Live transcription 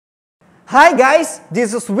Hi guys,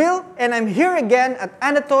 this is Will and I'm here again at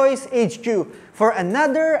Anotoys HQ for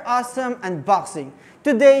another awesome unboxing.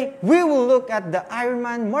 Today, we will look at the Iron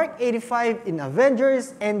Man Mark 85 in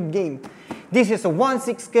Avengers Endgame. This is a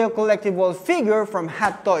 1/6 scale collectible figure from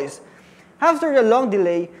Hot Toys. After a long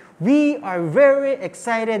delay, we are very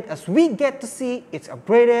excited as we get to see its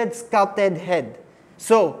upgraded sculpted head.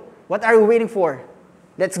 So, what are we waiting for?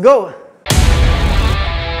 Let's go!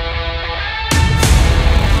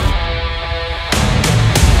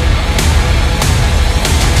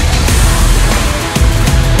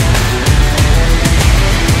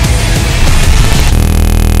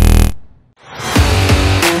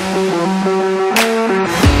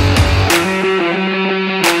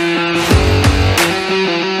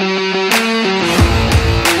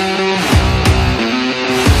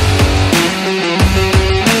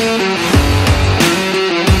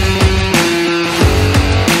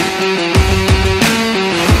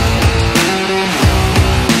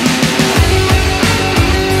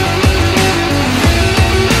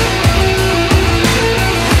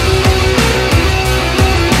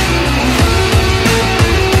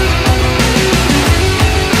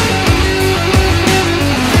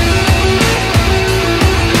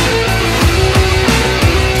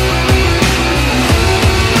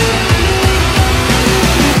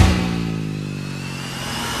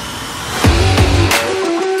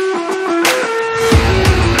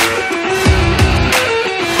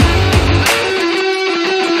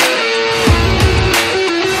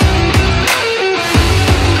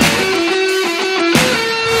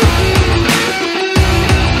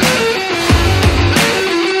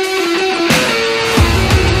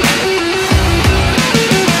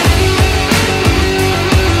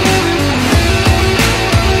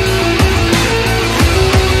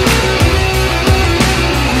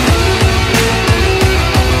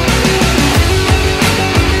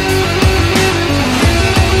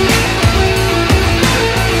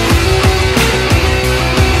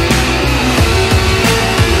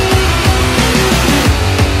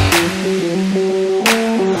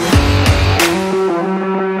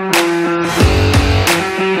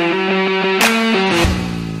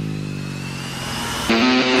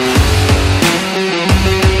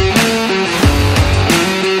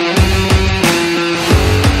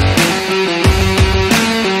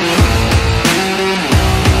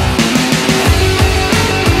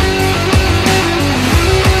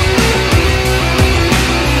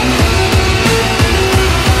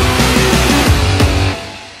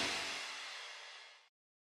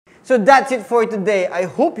 So that's it for today. I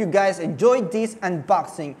hope you guys enjoyed this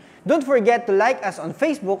unboxing. Don't forget to like us on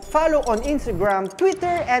Facebook, follow on Instagram,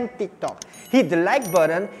 Twitter, and TikTok. Hit the like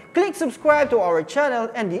button, click subscribe to our channel,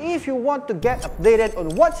 and if you want to get updated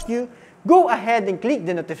on what's new, go ahead and click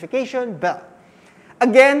the notification bell.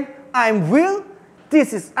 Again, I'm Will.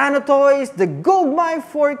 This is Anotoys, the goldmine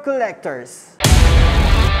for collectors.